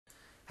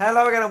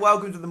Hello again and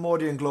welcome to the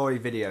Mordian Glory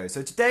video.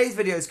 So today's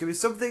video is going to be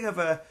something of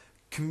a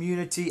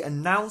community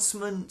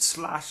announcement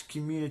slash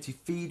community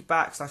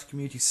feedback slash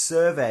community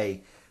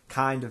survey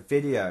kind of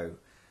video.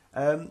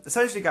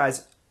 Essentially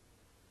guys,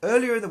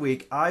 earlier in the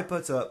week I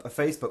put up a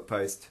Facebook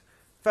post,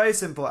 very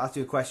simple, asked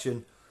you a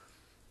question: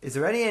 is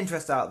there any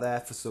interest out there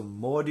for some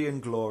Mordian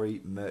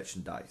Glory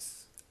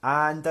merchandise?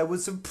 And there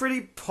was some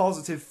pretty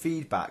positive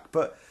feedback,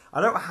 but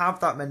I don't have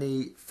that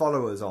many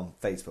followers on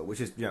Facebook, which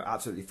is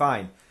absolutely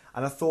fine.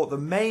 And I thought the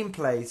main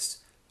place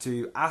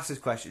to ask this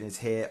question is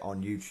here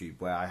on YouTube,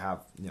 where I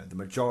have the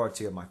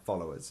majority of my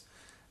followers.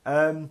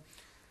 And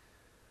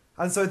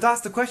so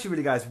that's the question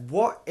really, guys.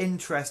 What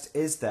interest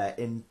is there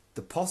in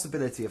the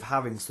possibility of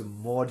having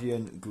some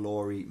Mordian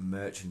Glory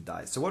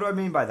merchandise? So what do I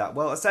mean by that?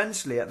 Well,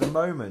 essentially at the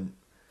moment,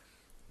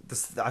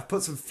 I've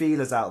put some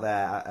feelers out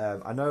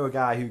there. I know a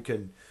guy who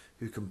can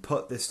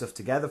put this stuff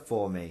together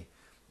for me.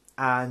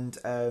 And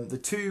the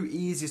two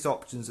easiest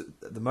options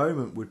at the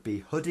moment would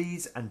be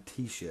hoodies and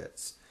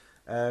t-shirts.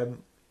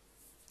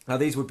 Now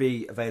these would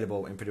be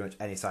available in pretty much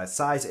any size.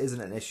 Size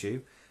isn't an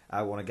issue.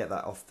 I want to get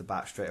that off the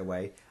bat straight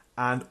away.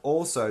 And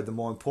also the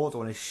more important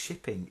one is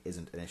shipping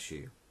isn't an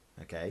issue.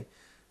 Okay,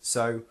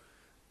 so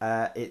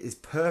it is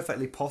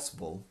perfectly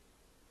possible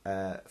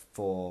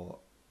for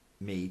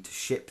me to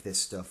ship this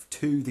stuff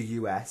to the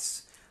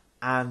US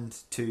and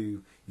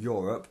to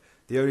Europe.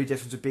 The only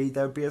difference would be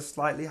there would be a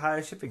slightly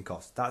higher shipping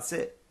cost. That's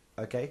it.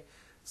 Okay,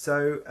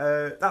 so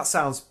that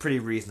sounds pretty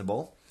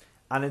reasonable.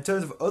 And in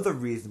terms of other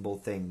reasonable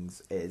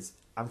things, is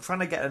I'm trying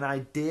to get an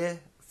idea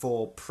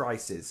for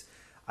prices.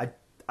 I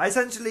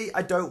essentially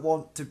don't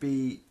want to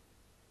be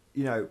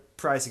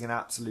pricing an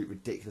absolute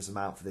ridiculous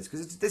amount for this,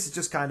 because this is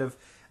just kind of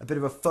a bit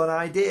of a fun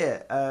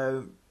idea.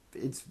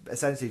 It's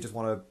essentially just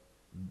want to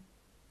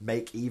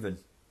make even.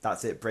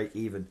 That's it, break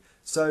even.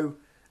 So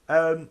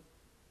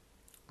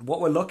what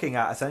we're looking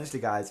at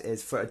essentially, guys,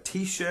 is for a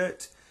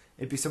t-shirt,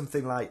 it'd be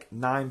something like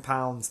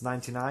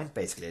 £9.99,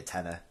 basically a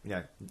tenner.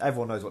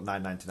 Everyone knows what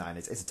 £9.99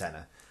 is. It's a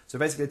tenner. So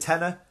basically a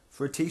tenner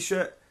for a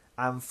t-shirt,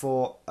 and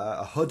for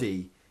a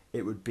hoodie,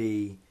 it would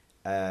be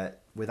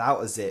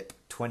without a zip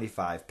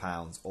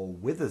 £25, or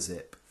with a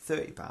zip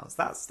 £30.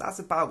 That's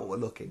about what we're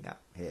looking at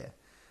here.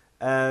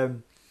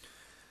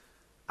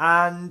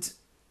 And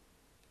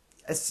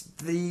it's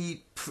the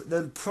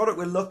product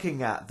we're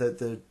looking at,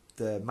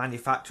 the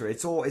manufacturer,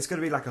 it's going to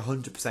be like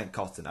 100%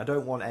 cotton. I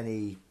don't want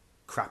any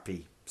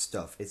crappy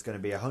stuff. It's going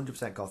to be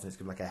 100% cotton. It's going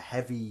to be like a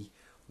heavy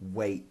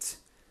weight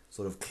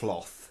sort of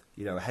cloth,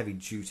 a heavy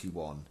duty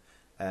one.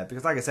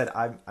 Because like I said,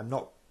 I'm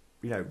not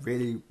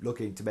really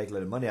looking to make a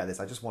lot of money out of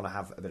this. I just want to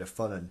have a bit of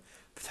fun and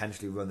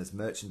potentially run this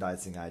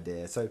merchandising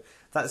idea. So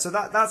that's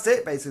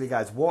it basically,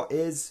 guys. What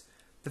is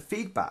the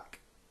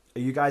feedback?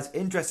 Are you guys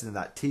interested in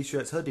that?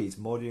 T-shirts, hoodies,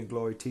 Mordian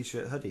Glory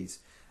t-shirt, hoodies.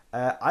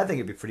 I think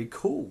it'd be pretty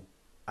cool.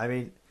 I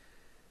mean,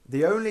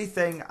 the only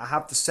thing I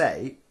have to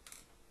say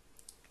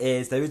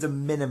is there is a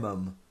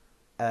minimum.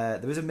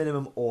 There is a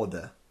minimum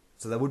order,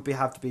 so there would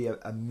have to be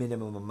a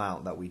minimum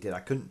amount that we did.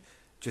 I couldn't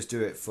just do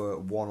it for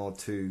one or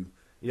two.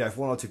 If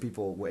one or two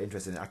people were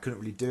interested in it, I couldn't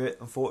really do it,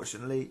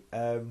 unfortunately.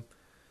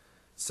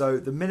 So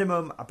the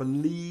minimum, I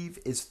believe,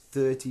 is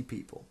 30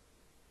 people.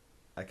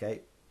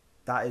 Okay,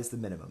 that is the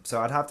minimum. So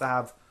I'd have to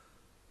have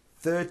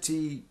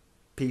 30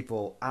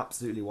 people,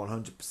 absolutely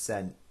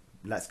 100%.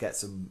 Let's get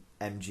some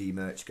MG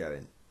merch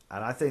going.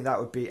 And I think that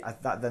would be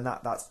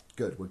that's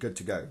good. We're good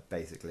to go,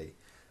 basically.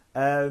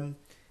 In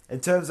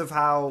terms of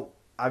how,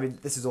 I mean,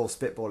 this is all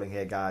spitballing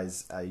here,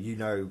 guys. You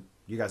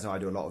guys know I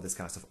do a lot of this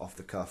kind of stuff off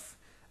the cuff.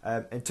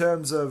 In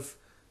terms of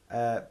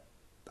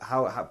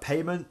how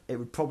payment, it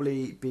would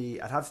probably be,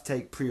 I'd have to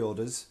take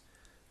pre-orders,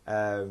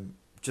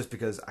 just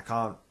because I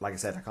can't, like I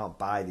said, I can't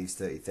buy these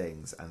 30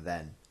 things and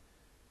then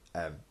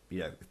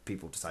if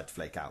people decide to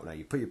flake out.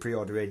 You put your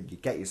pre-order in, you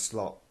get your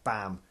slot,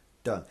 bam,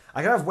 done.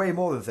 I can have way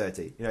more than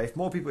 30. If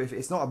more people, if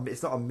it's not a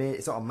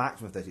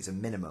maximum of 30, it's a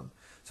minimum.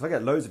 So if I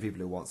get loads of people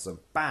who want some,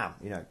 bam,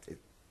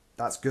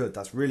 that's good.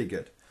 That's really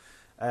good.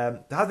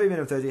 There have to be a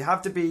minimum of 30.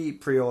 Have to be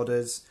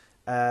pre-orders,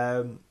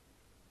 and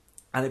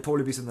it'd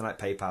probably be something like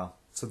PayPal,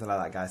 something like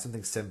that, guys.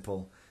 Something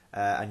simple,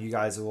 and you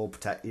guys are all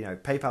protect.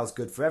 PayPal's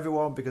good for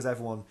everyone because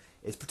everyone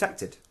is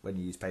protected when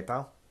you use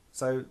PayPal.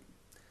 So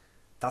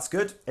that's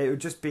good. It would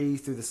just be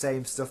through the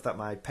same stuff that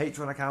my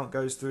Patreon account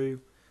goes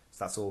through.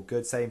 So that's all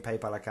good. Same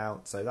PayPal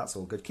account. So that's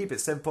all good. Keep it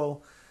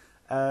simple.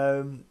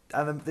 And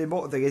then the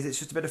important thing is it's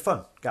just a bit of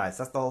fun, guys.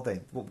 That's the whole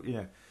thing.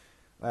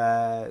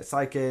 It's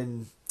like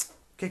in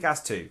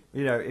Kick-Ass 2.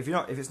 If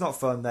it's not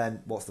fun,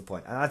 then what's the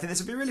point? And I think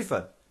this would be really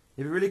fun.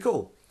 It'd be really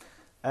cool.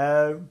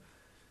 Now,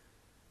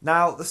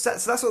 so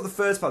that's sort of the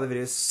first part of the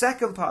video. The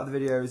second part of the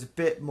video is a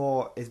bit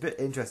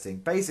interesting.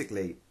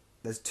 Basically,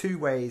 there's two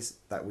ways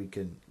that we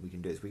can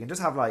do this. We can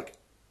just have like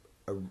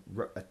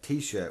a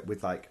t-shirt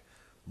with like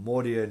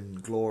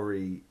Mordian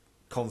Glory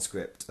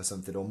conscript or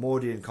something, or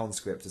Mordian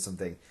conscript or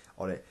something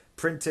on it,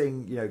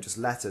 printing just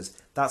letters.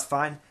 That's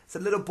fine. It's a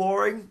little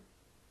boring.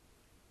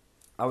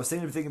 I was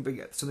thinking of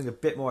something a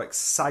bit more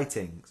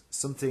exciting,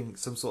 some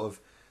sort of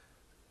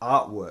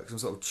artwork, some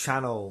sort of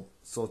channel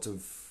sort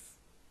of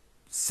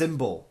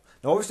symbol.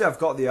 Now, obviously, I've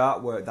got the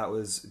artwork that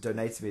was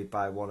donated to me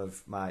by one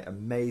of my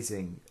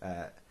amazing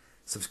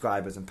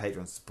subscribers and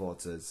Patreon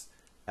supporters.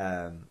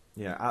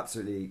 You know,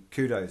 absolutely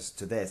kudos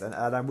to this,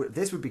 and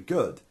this would be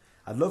good.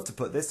 I'd love to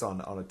put this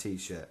on a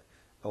t-shirt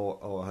or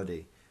a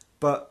hoodie,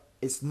 but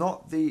it's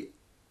not the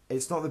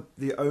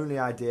only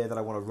idea that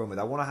I want to run with.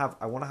 I want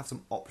to have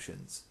some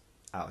options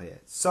out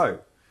here. So,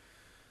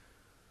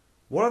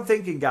 what I'm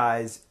thinking,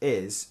 guys,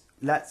 is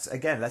let's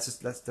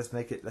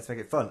make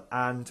it fun.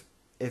 And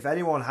if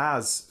anyone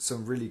has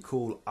some really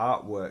cool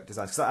artwork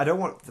designs, because I don't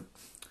want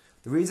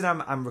the reason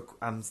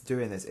I'm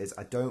doing this is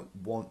I don't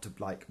want to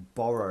like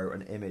borrow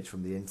an image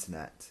from the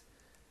internet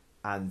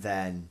and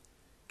then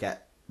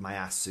get my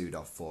ass sued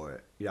off for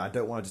it. You know, I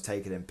don't want to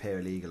take it in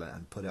peer legal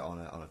and put it on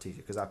a t-shirt,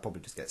 because I'd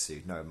probably just get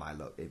sued. Knowing my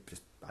luck,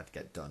 I'd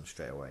get done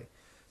straight away.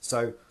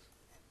 So,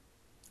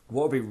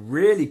 what would be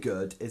really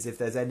good is if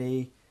there's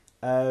any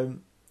of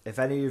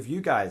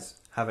you guys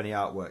have any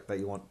artwork that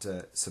you want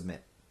to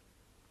submit,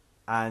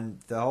 and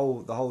the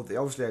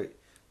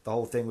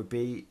whole thing would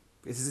be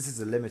this is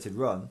a limited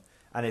run,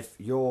 and if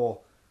your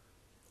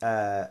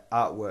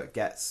artwork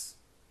gets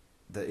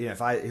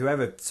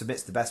whoever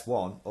submits the best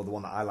one or the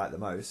one that I like the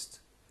most,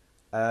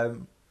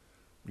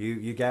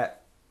 you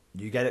get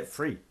it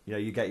free. You know,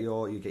 you get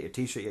your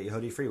t-shirt, you get your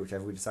hoodie free,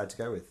 whichever we decide to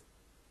go with.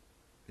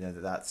 You know,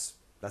 that's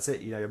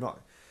it. You know, I'm not.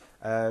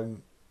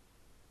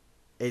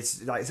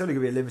 It's only gonna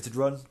be a limited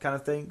run kind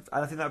of thing,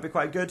 and I think that would be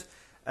quite good.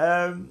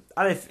 And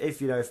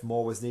if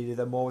more was needed,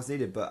 then more was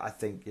needed. But I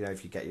think, you know,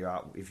 if you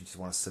just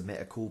want to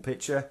submit a cool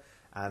picture,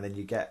 and then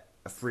you get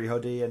a free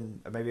hoodie and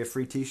maybe a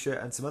free t-shirt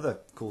and some other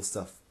cool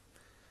stuff.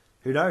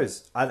 Who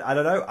knows? I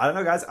don't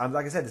know, guys.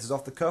 Like I said, this is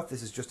off the cuff.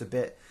 This is just a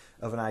bit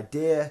of an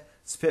idea,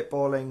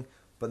 spitballing.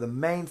 But the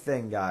main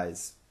thing,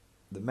 guys,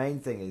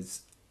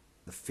 is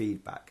the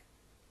feedback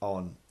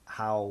on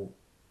how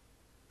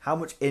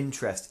much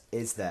interest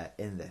is there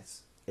in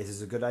this. Is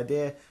this a good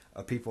idea?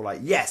 Are people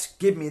like, yes,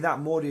 give me that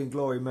Mordian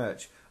Glory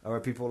merch? Or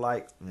are people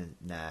like,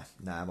 nah,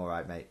 I'm all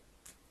right, mate.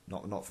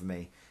 Not for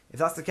me. If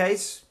that's the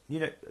case, you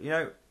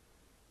know,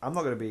 I'm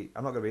not gonna be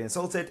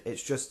insulted.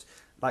 It's just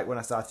like when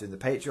I started doing the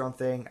Patreon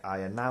thing, I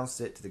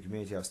announced it to the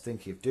community. I was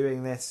thinking of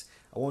doing this.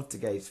 I wanted to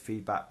gauge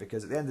feedback,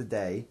 because at the end of the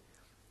day,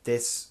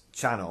 this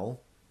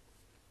channel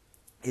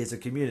is a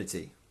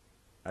community,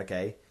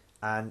 okay?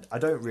 And I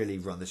don't really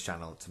run this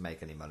channel to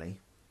make any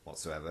money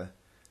whatsoever.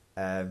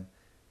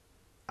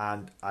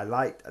 And I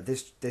like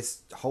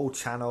this whole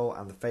channel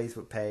and the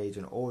Facebook page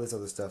and all this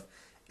other stuff.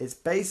 It's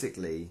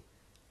basically,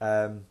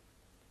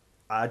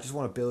 I just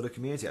want to build a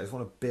community. I just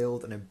want to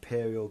build an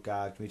Imperial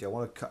Guard community.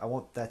 I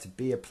want there to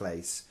be a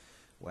place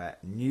where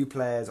new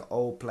players,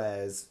 old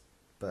players,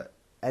 but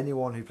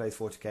anyone who plays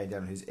 40k in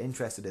general who's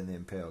interested in the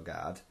Imperial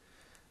Guard,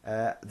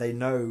 they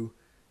know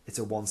it's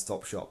a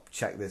one-stop shop.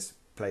 Check this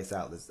place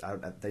out.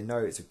 They know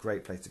it's a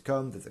great place to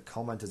come. The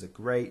commenters are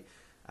great,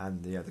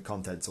 and the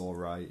content's all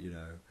right. You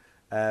know.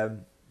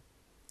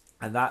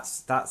 And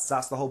that's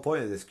the whole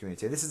point of this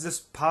community. This is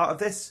just part of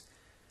this.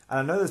 And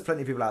I know there's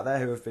plenty of people out there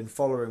who have been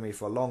following me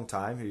for a long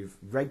time, who've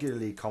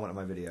regularly commented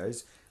on my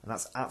videos, and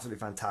that's absolutely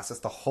fantastic.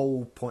 That's the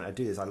whole point I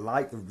do this. I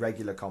like the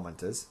regular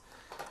commenters.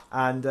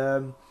 And,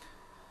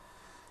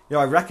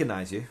 I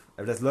recognise you.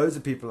 There's loads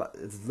of people,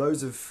 there's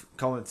loads of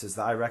commenters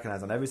that I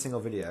recognise on every single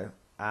video.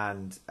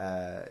 And,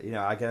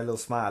 I get a little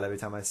smile every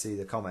time I see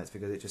the comments,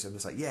 because I'm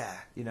just like, yeah,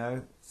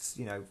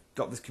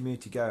 got this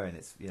community going.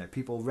 It's,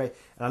 people, and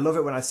I love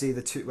it when I see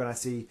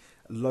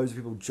loads of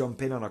people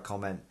jump in on a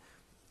comment,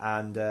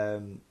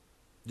 and,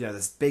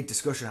 this big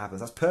discussion happens.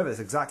 That's perfect. That's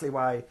exactly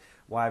why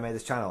I made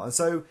this channel. And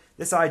so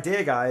this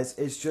idea, guys,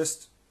 is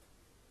just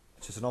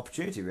an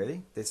opportunity,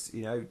 really. This,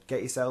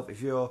 get yourself,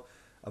 if you're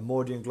a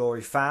Mordian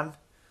Glory fan,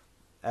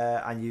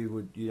 and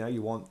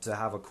you want to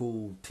have a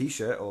cool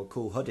t-shirt or a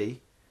cool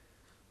hoodie,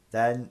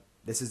 then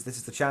this is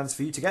the chance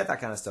for you to get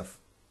that kind of stuff.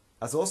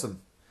 That's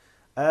awesome.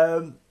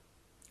 So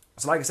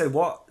like I said,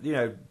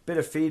 bit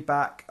of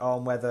feedback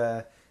on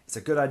whether it's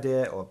a good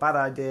idea or a bad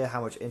idea,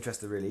 how much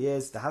interest there really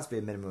is. There has to be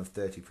a minimum of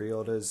 30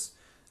 pre-orders.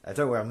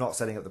 Don't worry, I'm not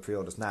setting up the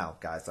pre-orders now,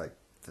 guys.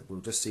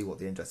 We'll just see what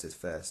the interest is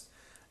first.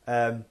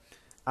 And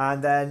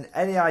then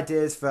any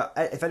ideas for,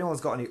 if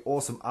anyone's got any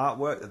awesome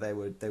artwork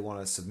that they want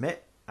to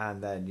submit,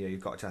 and then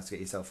you've got a chance to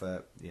get yourself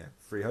a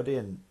free hoodie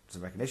and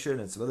some recognition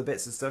and some other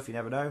bits and stuff. You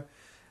never know.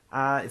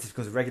 If it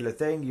becomes a regular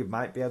thing, you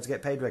might be able to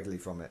get paid regularly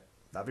from it.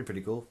 That'd be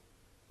pretty cool,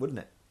 wouldn't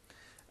it?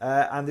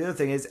 And the other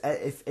thing is,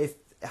 if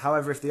the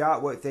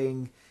artwork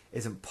thing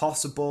isn't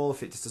possible,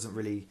 if it isn't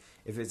really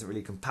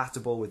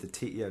compatible with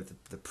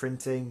the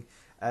printing,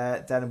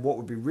 then what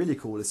would be really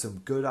cool is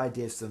some good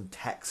ideas, some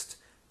text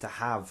to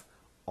have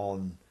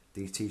on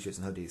these t-shirts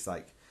and hoodies.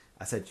 Like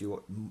I said,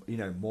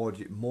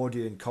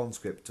 Mordian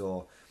conscript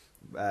or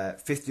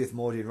 50th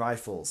Mordian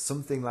rifles,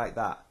 something like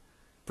that.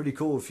 Pretty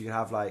cool if you could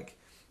have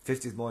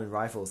 50th Mordian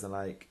rifles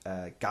and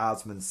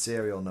guardsman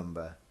serial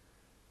number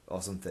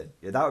or something.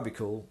 Yeah, that would be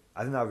cool.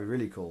 I think that would be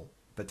really cool.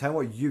 But tell me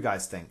what you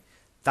guys think.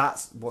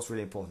 That's what's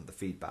really important, the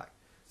feedback.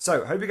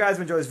 So, hope you guys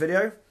have enjoyed this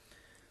video.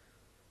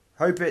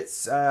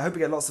 Hope you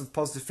get lots of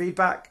positive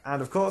feedback,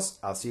 and of course,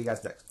 I'll see you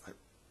guys next time.